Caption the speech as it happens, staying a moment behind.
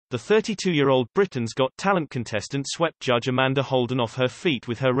The 32-year-old Britain's Got Talent contestant swept judge Amanda Holden off her feet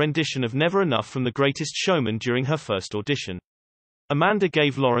with her rendition of Never Enough from The Greatest Showman during her first audition. Amanda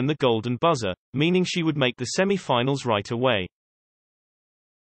gave Loren the golden buzzer, meaning she would make the semi-finals right away.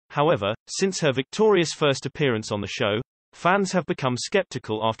 However, since her victorious first appearance on the show, fans have become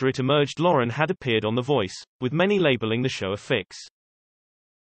skeptical after it emerged Loren had appeared on The Voice, with many labeling the show a fix.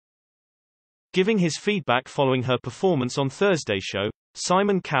 Giving his feedback following her performance on Thursday's show,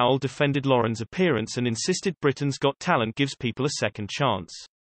 Simon Cowell defended Loren's appearance and insisted Britain's Got Talent gives people a second chance.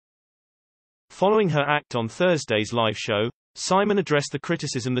 Following her act on Thursday's live show, Simon addressed the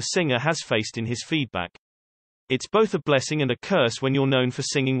criticism the singer has faced in his feedback. "It's both a blessing and a curse when you're known for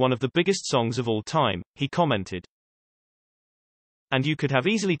singing one of the biggest songs of all time," he commented. "And you could have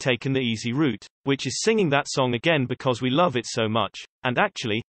easily taken the easy route, which is singing that song again because we love it so much, and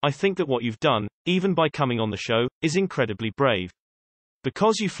actually, I think that what you've done, even by coming on the show, is incredibly brave.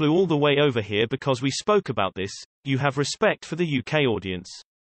 Because you flew all the way over here because we spoke about this, you have respect for the UK audience."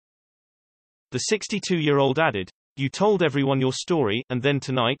 The 62-year-old added, "You told everyone your story, and then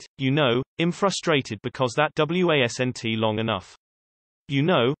tonight, I'm frustrated because that wasn't long enough.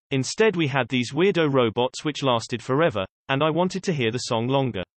 Instead we had these weirdo robots which lasted forever, and I wanted to hear the song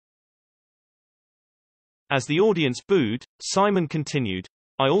longer." As the audience booed, Simon continued,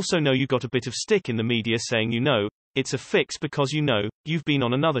 "I also know you got a bit of stick in the media saying it's a fix because you've been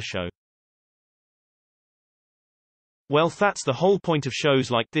on another show. Well, that's the whole point of shows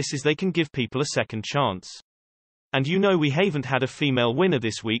like this is they can give people a second chance. And we haven't had a female winner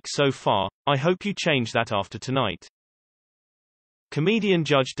this week so far, I hope you change that after tonight." Comedian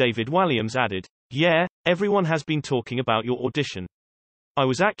judge David Walliams added, "Yeah, everyone has been talking about your audition. I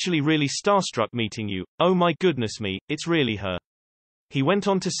was actually really starstruck meeting you, oh my goodness me, it's really her." He went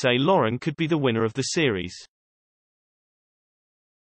on to say Loren could be the winner of the series.